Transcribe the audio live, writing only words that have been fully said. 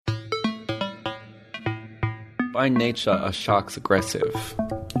By nature, are sharks aggressive?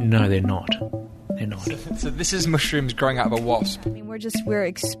 No, they're not. They're not. So this is mushrooms growing out of a wasp. I mean, we're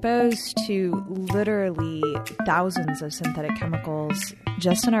exposed to literally thousands of synthetic chemicals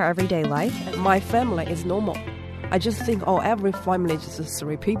just in our everyday life. My family is normal. I just think, every family is just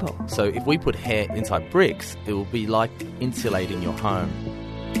 3 people. So if we put hair inside bricks, it will be like insulating your home.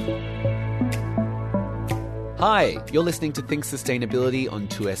 Hi, you're listening to Think Sustainability on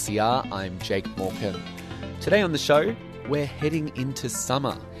 2SER. I'm Jake Morgan. Today on the show, we're heading into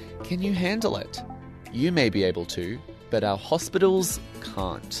summer. Can you handle it? You may be able to, but our hospitals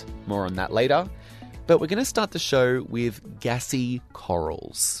can't. More on that later. But we're going to start the show with gassy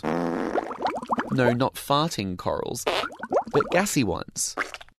corals. No, not farting corals, but gassy ones.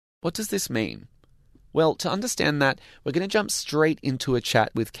 What does this mean? Well, to understand that, we're going to jump straight into a chat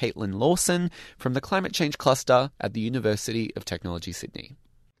with Caitlin Lawson from the Climate Change Cluster at the University of Technology, Sydney.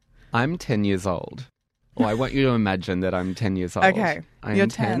 I'm 10 years old. Well, I want you to imagine that I'm 10 years old. Okay, you're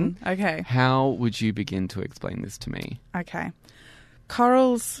 10. Okay. How would you begin to explain this to me? Okay.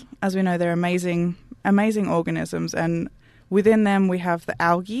 Corals, as we know, they're amazing organisms, and within them we have the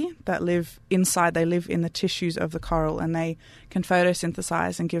algae that live inside. They live in the tissues of the coral, and they can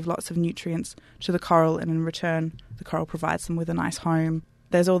photosynthesize and give lots of nutrients to the coral, and in return the coral provides them with a nice home.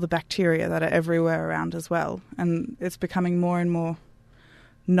 There's all the bacteria that are everywhere around as well, and it's becoming more and more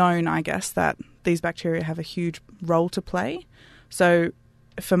known, I guess, that these bacteria have a huge role to play. So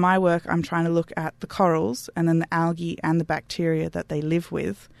for my work, I'm trying to look at the corals and then the algae and the bacteria that they live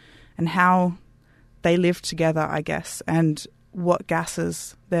with and how they live together, I guess, and what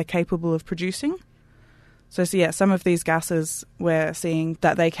gases they're capable of producing. So some of these gases we're seeing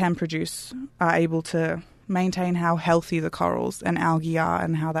that they can produce are able to maintain how healthy the corals and algae are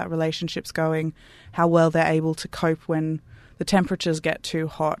and how that relationship's going, how well they're able to cope when the temperatures get too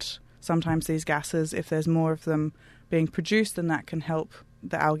hot. Sometimes these gases, if there's more of them being produced, then that can help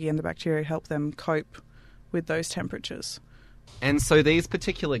the algae and the bacteria help them cope with those temperatures. And so these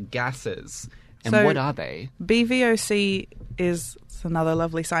particular gases, and what are they? BVOC is another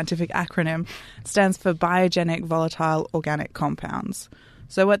lovely scientific acronym. It stands for Biogenic Volatile Organic Compounds.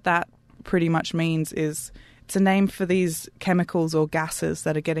 So what that pretty much means is it's a name for these chemicals or gases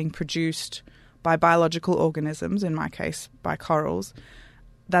that are getting produced by biological organisms, in my case by corals,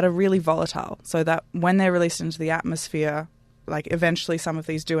 that are really volatile. So that when they're released into the atmosphere, like eventually some of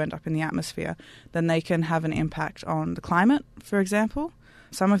these do end up in the atmosphere, then they can have an impact on the climate, for example.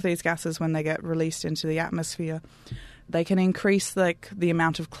 Some of these gases, when they get released into the atmosphere, they can increase the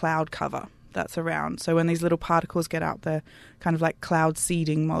amount of cloud cover that's around. So when these little particles get out, they're kind of like cloud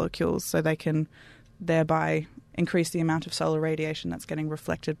seeding molecules, so they can thereby increase the amount of solar radiation that's getting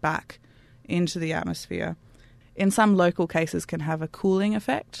reflected back into the atmosphere. In some local cases can have a cooling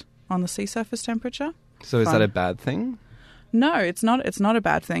effect on the sea surface temperature. So is that a bad thing? No, it's not a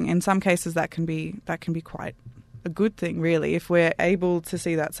bad thing. In some cases that can be quite a good thing, really. If we're able to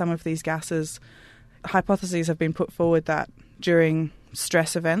see that some of these gases, hypotheses have been put forward that during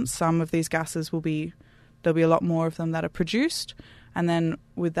stress events, some of these gases there'll be a lot more of them that are produced, and then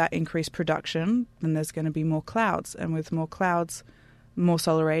with that increased production, then there's going to be more clouds, and with more clouds, more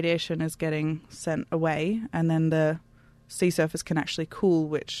solar radiation is getting sent away, and then the sea surface can actually cool,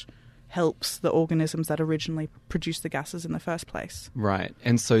 which helps the organisms that originally produced the gases in the first place. Right.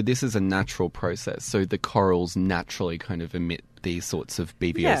 And so this is a natural process. So the corals naturally kind of emit these sorts of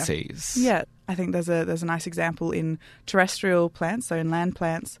BVOCs. Yeah. I think there's a nice example in terrestrial plants, so in land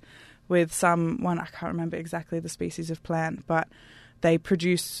plants, with I can't remember exactly the species of plant, but they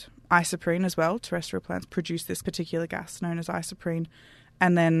produce isoprene as well. Terrestrial plants produce this particular gas known as isoprene,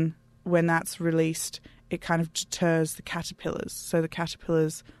 and then when that's released, it kind of deters the caterpillars. So the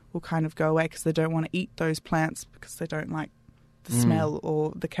caterpillars will kind of go away because they don't want to eat those plants because they don't like the smell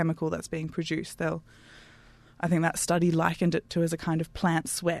or the chemical that's being produced. I think that study likened it to as a kind of plant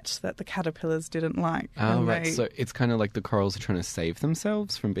sweat that the caterpillars didn't like. Oh, right. So it's kind of like the corals are trying to save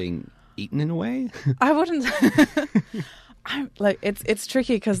themselves from being eaten in a way? I wouldn't... It's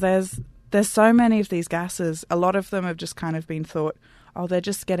tricky because there's so many of these gases. A lot of them have just kind of been thought, they're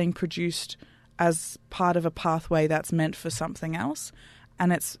just getting produced as part of a pathway that's meant for something else.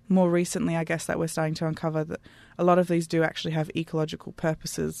 And it's more recently, I guess, that we're starting to uncover that a lot of these do actually have ecological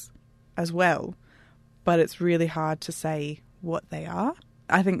purposes as well. But it's really hard to say what they are.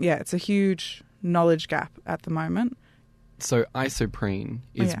 I think, it's a huge knowledge gap at the moment. So isoprene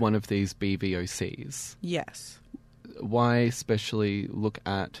is one of these BVOCs. Yes. Why especially look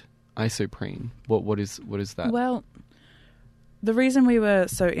at isoprene? What is that? Well, the reason we were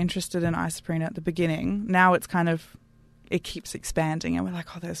so interested in isoprene at the beginning, now it keeps expanding and we're like,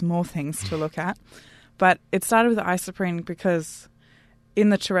 there's more things to look at. But it started with isoprene because in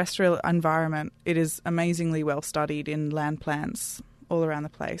the terrestrial environment, it is amazingly well studied in land plants all around the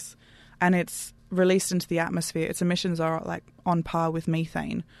place. And it's released into the atmosphere. Its emissions are like on par with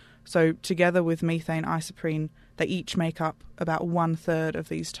methane. So together with methane, isoprene, they each make up about 1/3 of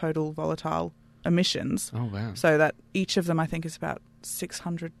these total volatile emissions. Oh, wow. So that each of them, I think, is about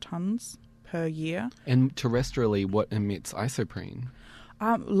 600 tons per year. And terrestrially, what emits isoprene?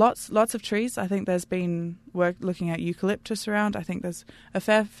 Lots of trees. I think there's been work looking at eucalyptus around. I think there's a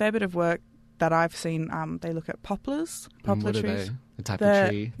fair bit of work that I've seen. They look at poplars, poplar And what trees. are they? The type of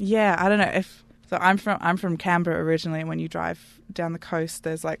tree? Yeah, I don't know if. So I'm from Canberra originally, and when you drive down the coast,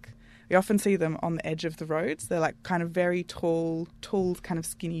 there's like you often see them on the edge of the roads. They're like kind of very tall, kind of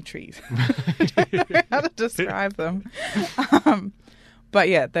skinny trees. I don't know how to describe them. But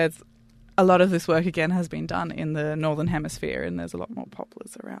yeah, there's a lot of this work again has been done in the Northern Hemisphere, and there's a lot more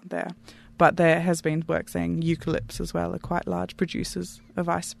poplars around there. But there has been work saying eucalypts as well are quite large producers of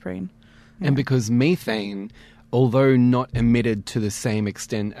isoprene. Yeah. And because methane, although not emitted to the same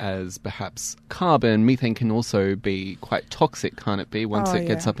extent as perhaps carbon, methane can also be quite toxic, can't it be, once it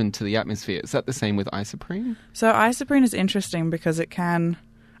gets up into the atmosphere? Is that the same with isoprene? So isoprene is interesting because it can,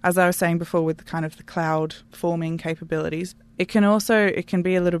 as I was saying before with kind of the cloud forming capabilities, it can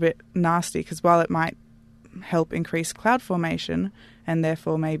be a little bit nasty because while it might help increase cloud formation and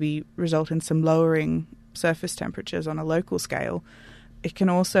therefore maybe result in some lowering surface temperatures on a local scale, it can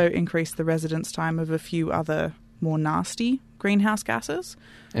also increase the residence time of a few other more nasty greenhouse gases.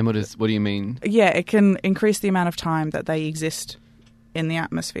 And what do you mean? Yeah, it can increase the amount of time that they exist in the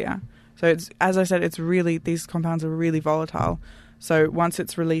atmosphere. So it's, as I said, these compounds are really volatile. So once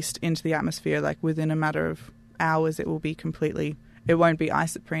it's released into the atmosphere, like within a matter of hours, it won't be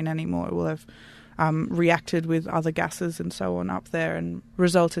isoprene anymore. It will have reacted with other gases and so on up there and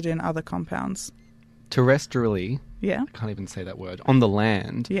resulted in other compounds. Terrestrially, yeah, I can't even say that word, on the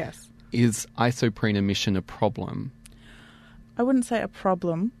land, yes, is isoprene emission a problem? I wouldn't say a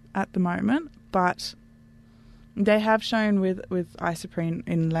problem at the moment, but they have shown with isoprene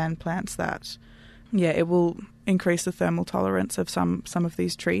in land plants that, yeah, it will increase the thermal tolerance of some of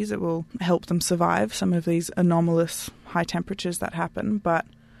these trees. It will help them survive some of these anomalous high temperatures that happen. But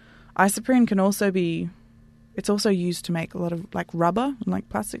isoprene can also it's also used to make a lot of like rubber and like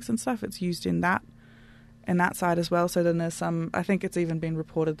plastics and stuff. It's used in that side as well. So then there's I think it's even been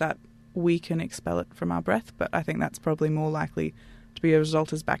reported that we can expel it from our breath, but I think that's probably more likely to be a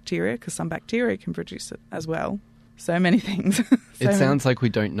result as bacteria because some bacteria can produce it as well. So many things. It sounds like we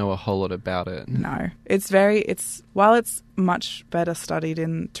don't know a whole lot about it. No. While it's much better studied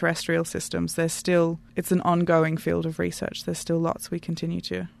in terrestrial systems, it's an ongoing field of research. There's still lots we continue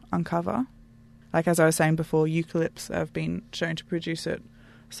to uncover. Like as I was saying before, eucalypts have been shown to produce it.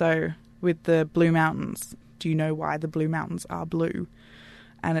 So with the Blue Mountains, do you know why the Blue Mountains are blue?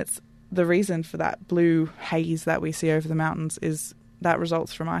 And it's the reason for that blue haze that we see over the mountains is that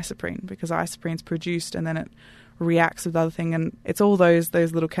results from isoprene, because isoprene's produced and then it reacts with other things, and it's all those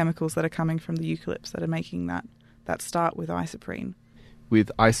little chemicals that are coming from the eucalypts that are making that start with isoprene.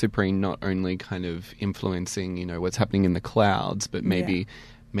 With isoprene not only kind of influencing, what's happening in the clouds, but maybe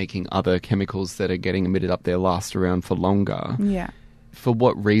making other chemicals that are getting emitted up there last around for longer. Yeah. For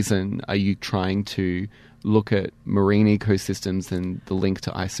what reason are you trying to look at marine ecosystems and the link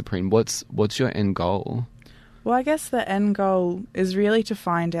to isoprene? What's your end goal? Well, I guess the end goal is really to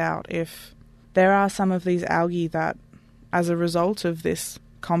find out if there are some of these algae that, as a result of this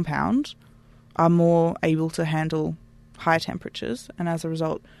compound, are more able to handle high temperatures, and as a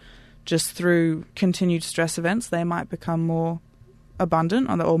result, just through continued stress events, they might become more abundant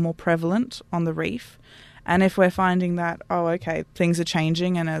or more prevalent on the reef. And if we're finding that, things are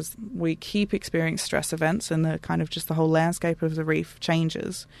changing, and as we keep experiencing stress events and the kind of just the whole landscape of the reef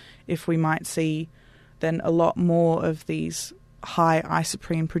changes, if we might see then a lot more of these high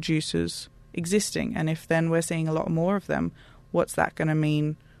isoprene producers existing, and if then we're seeing a lot more of them, what's that going to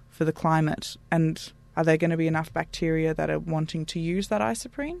mean for the climate? And are there going to be enough bacteria that are wanting to use that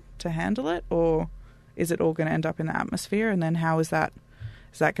isoprene to handle it, or is it all going to end up in the atmosphere? And then how is that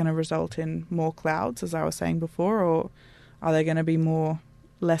going to result in more clouds, as I was saying before, or are there going to be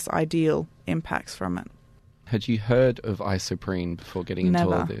less ideal impacts from it? Had you heard of isoprene before getting into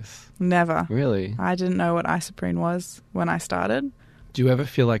all of this? Never. Really? I didn't know what isoprene was when I started. Do you ever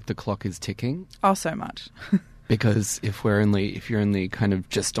feel like the clock is ticking? Oh, so much. Because if you're only kind of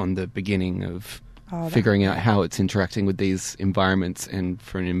just on the beginning of figuring out how it's interacting with these environments, and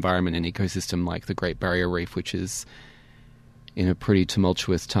for an environment and ecosystem like the Great Barrier Reef, which is in a pretty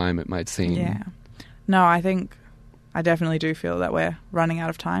tumultuous time, it might seem. Yeah. No, I think I definitely do feel that we're running out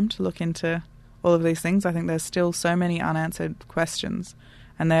of time to look into all of these things. I think there's still so many unanswered questions,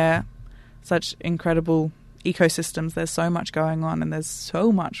 and they're such incredible ecosystems. There's so much going on, and there's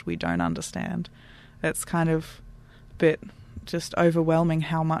so much we don't understand. It's kind of a bit just overwhelming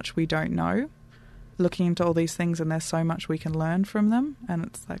how much we don't know, looking into all these things, and there's so much we can learn from them. And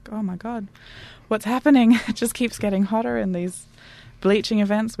it's like, oh my God, what's happening? It just keeps getting hotter in these bleaching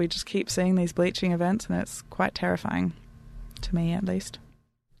events. We just keep seeing these bleaching events, and it's quite terrifying, to me at least.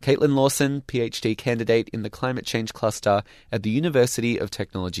 Caitlin Lawson, PhD candidate in the Climate Change Cluster at the University of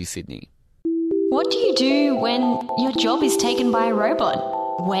Technology, Sydney. What do you do when your job is taken by a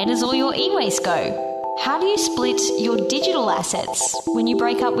robot? Where does all your e-waste go? How do you split your digital assets when you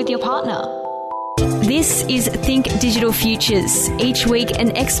break up with your partner? This is Think Digital Futures. Each week,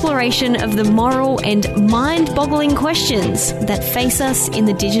 an exploration of the moral and mind-boggling questions that face us in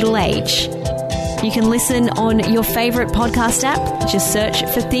the digital age. You can listen on your favourite podcast app. Just search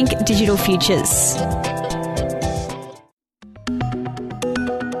for Think Digital Futures.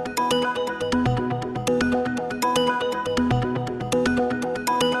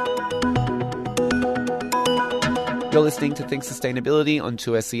 You're listening to Think Sustainability on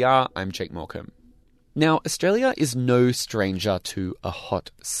 2SER. I'm Jake Morecambe. Now, Australia is no stranger to a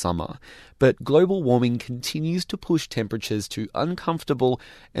hot summer, but global warming continues to push temperatures to uncomfortable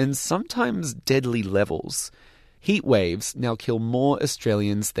and sometimes deadly levels. Heat waves now kill more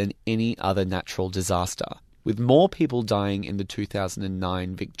Australians than any other natural disaster, with more people dying in the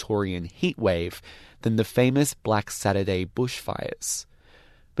 2009 Victorian heat wave than the famous Black Saturday bushfires.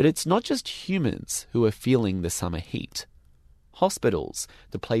 But it's not just humans who are feeling the summer heat. Hospitals,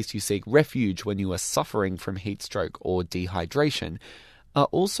 the place you seek refuge when you are suffering from heat stroke or dehydration, are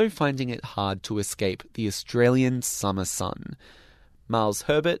also finding it hard to escape the Australian summer sun. Miles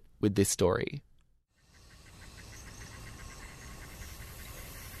Herbert with this story.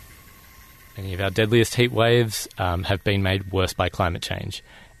 Many of our deadliest heat waves have been made worse by climate change.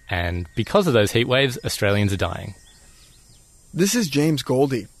 And because of those heat waves, Australians are dying. This is James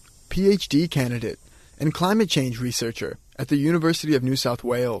Goldie, PhD candidate and climate change researcher at the University of New South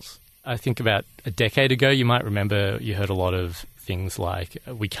Wales. I think about a decade ago, you might remember you heard a lot of things like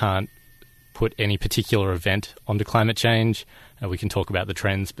we can't put any particular event onto climate change. We can talk about the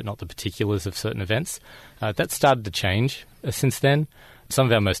trends, but not the particulars of certain events. That started to change since then. Some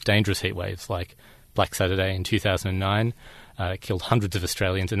of our most dangerous heat waves, like Black Saturday in 2009, killed hundreds of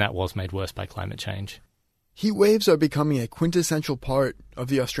Australians, and that was made worse by climate change. Heat waves are becoming a quintessential part of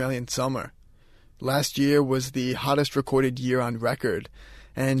the Australian summer. Last year was the hottest recorded year on record,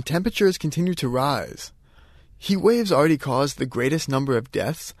 and temperatures continue to rise. Heat waves already caused the greatest number of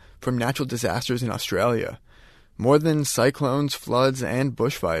deaths from natural disasters in Australia, more than cyclones, floods, and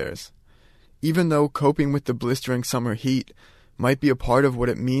bushfires. Even though coping with the blistering summer heat might be a part of what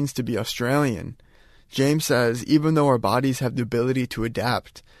it means to be Australian, James says even though our bodies have the ability to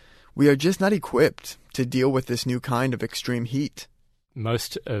adapt, we are just not equipped to deal with this new kind of extreme heat.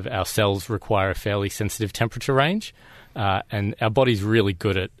 Most of our cells require a fairly sensitive temperature range, and our body's really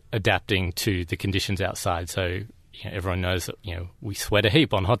good at adapting to the conditions outside. So everyone knows that we sweat a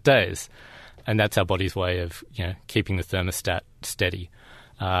heap on hot days, and that's our body's way of keeping the thermostat steady.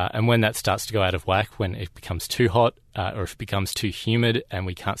 And when that starts to go out of whack, when it becomes too hot or if it becomes too humid and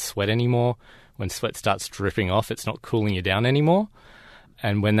we can't sweat anymore, when sweat starts dripping off, it's not cooling you down anymore.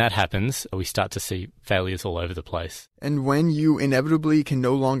 And when that happens, we start to see failures all over the place. And when you inevitably can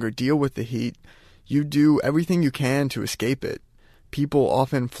no longer deal with the heat, you do everything you can to escape it. People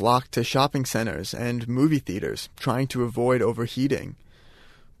often flock to shopping centers and movie theaters, trying to avoid overheating.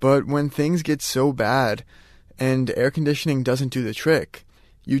 But when things get so bad and air conditioning doesn't do the trick,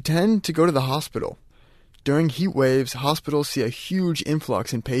 you tend to go to the hospital. During heat waves, hospitals see a huge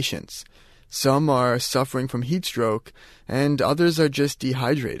influx in patients. Some are suffering from heat stroke, and others are just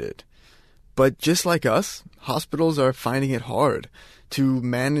dehydrated. But just like us, hospitals are finding it hard to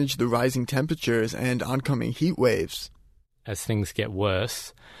manage the rising temperatures and oncoming heat waves. As things get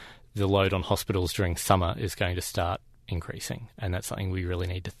worse, the load on hospitals during summer is going to start increasing, and that's something we really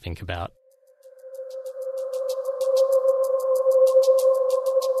need to think about.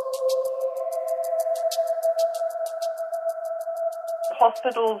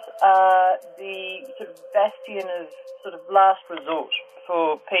 Hospitals are the sort of bastion of sort of last resort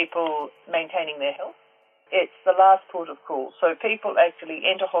for people maintaining their health. It's the last port of call. So people actually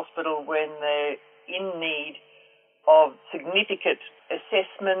enter hospital when they're in need of significant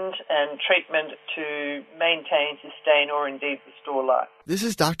assessment and treatment to maintain, sustain, or indeed restore life. This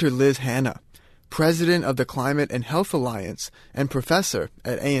is Dr. Liz Hanna, president of the Climate and Health Alliance and professor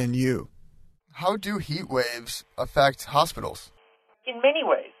at ANU. How do heat waves affect hospitals? In many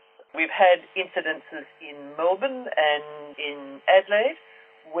ways. We've had incidences in Melbourne and in Adelaide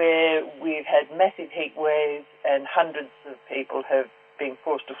where we've had massive heat waves and hundreds of people have been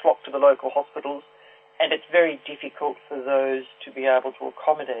forced to flock to the local hospitals, and it's very difficult for those to be able to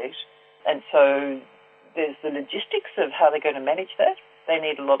accommodate. And so there's the logistics of how they're going to manage that. They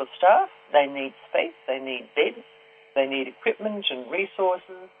need a lot of staff, they need space, they need beds, they need equipment and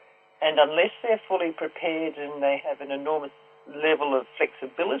resources, and unless they're fully prepared and they have an enormous level of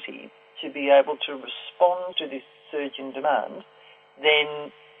flexibility to be able to respond to this surge in demand, then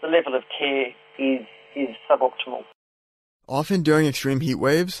the level of care is suboptimal. Often during extreme heat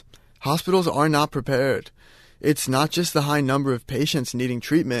waves, hospitals are not prepared. It's not just the high number of patients needing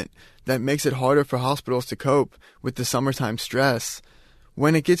treatment that makes it harder for hospitals to cope with the summertime stress.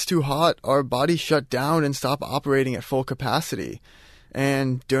 When it gets too hot, our bodies shut down and stop operating at full capacity.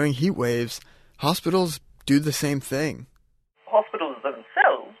 And during heat waves, hospitals do the same thing. Hospitals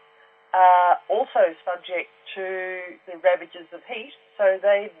themselves are also subject to the ravages of heat, so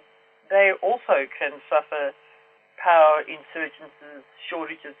they also can suffer power insurgencies,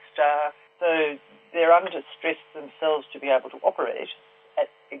 shortage of staff, so they're under stress themselves to be able to operate at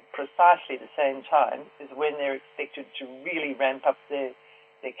precisely the same time as when they're expected to really ramp up their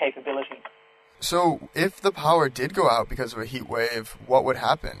capability. So if the power did go out because of a heat wave, what would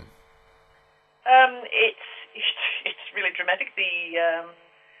happen? It's really dramatic.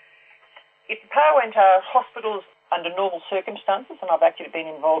 If the power went out, hospitals under normal circumstances, and I've actually been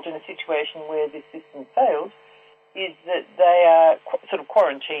involved in a situation where this system failed, is that they are sort of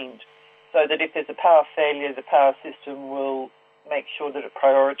quarantined, so that if there's a power failure, the power system will make sure that it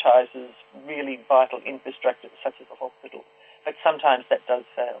prioritises really vital infrastructure such as a hospital. But sometimes that does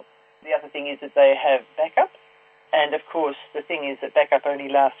fail. The other thing is that they have backup, and of course the thing is that backup only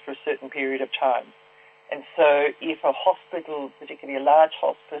lasts for a certain period of time. And so if a hospital, particularly a large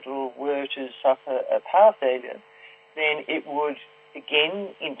hospital, were to suffer a power failure, then it would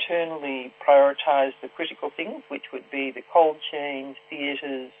again internally prioritise the critical things, which would be the cold chain,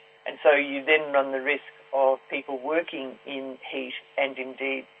 theatres, and so you then run the risk of people working in heat and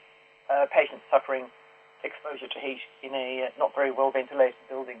indeed patients suffering exposure to heat in a not very well ventilated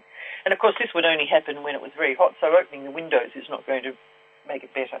building. And of course this would only happen when it was very hot, so opening the windows is not going to make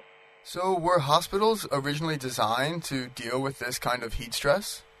it better. So were hospitals originally designed to deal with this kind of heat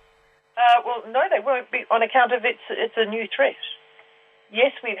stress? Well, no, they won't be, on account of it's a new threat.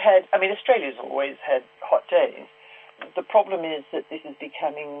 Yes, Australia's always had hot days. The problem is that this is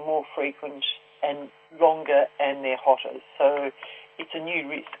becoming more frequent and longer, and they're hotter, so it's a new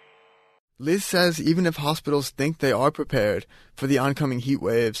risk. Liz says even if hospitals think they are prepared for the oncoming heat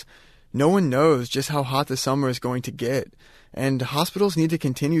waves, no one knows just how hot the summer is going to get, and hospitals need to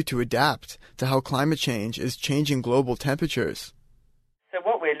continue to adapt to how climate change is changing global temperatures. So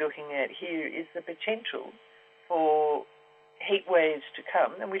what we're looking at here is the potential for heat waves to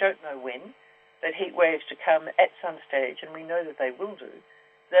come, and we don't know when, but heat waves to come at some stage, and we know that they will do,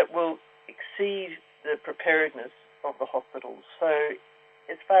 that will exceed the preparedness of the hospitals. So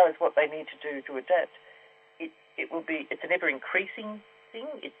as far as what they need to do to adapt, it's an ever-increasing thing,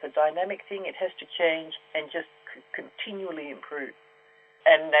 it's a dynamic thing, it has to change and just continually improve.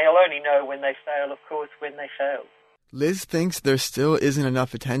 And they'll only know when they fail, of course, when they fail. Liz thinks there still isn't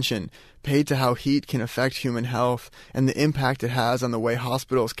enough attention paid to how heat can affect human health and the impact it has on the way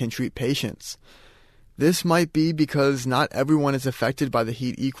hospitals can treat patients. This might be because not everyone is affected by the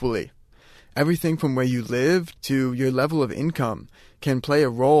heat equally. Everything from where you live to your level of income can play a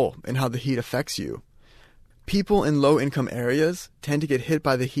role in how the heat affects you. People in low-income areas tend to get hit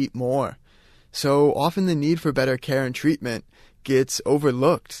by the heat more, so often the need for better care and treatment gets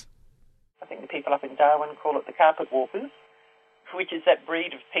overlooked. I think the people up in Darwin call it the carpet walkers, which is that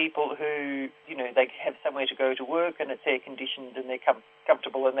breed of people who, they have somewhere to go to work and it's air-conditioned and they're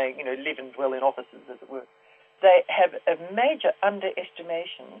comfortable and they, live and dwell in offices, as it were. They have a major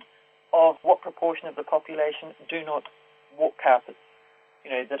underestimation of what proportion of the population do not walk carpets,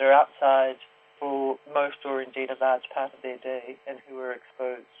 that are outside for most or indeed a large part of their day and who are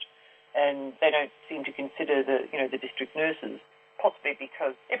exposed. And they don't seem to consider the district nurses, possibly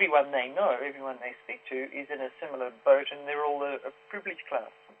because everyone they know, everyone they speak to is in a similar boat and they're all a privileged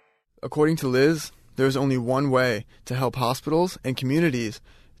class. According to Liz, there's only one way to help hospitals and communities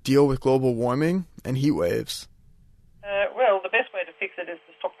deal with global warming and heat waves. Well, the best way to fix it is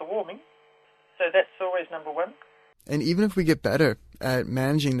to stop the warming. So that's always number one. And even if we get better at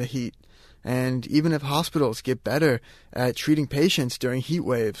managing the heat, and even if hospitals get better at treating patients during heat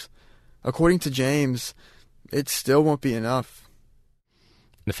waves, according to James, it still won't be enough.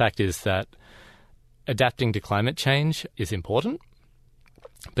 The fact is that adapting to climate change is important,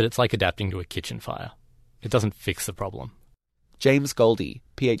 but it's like adapting to a kitchen fire. It doesn't fix the problem. James Goldie,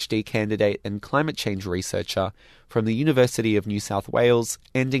 PhD candidate and climate change researcher from the University of New South Wales,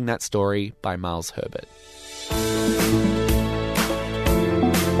 ending that story by Miles Herbert.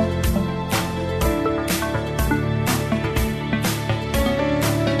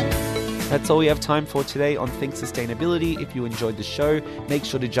 That's all we have time for today on Think Sustainability. If you enjoyed the show, make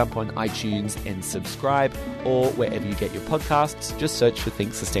sure to jump on iTunes and subscribe, or wherever you get your podcasts, just search for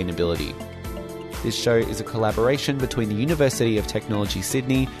Think Sustainability. This show is a collaboration between the University of Technology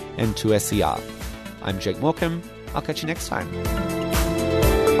Sydney and 2SER. I'm Jake Morecambe. I'll catch you next time.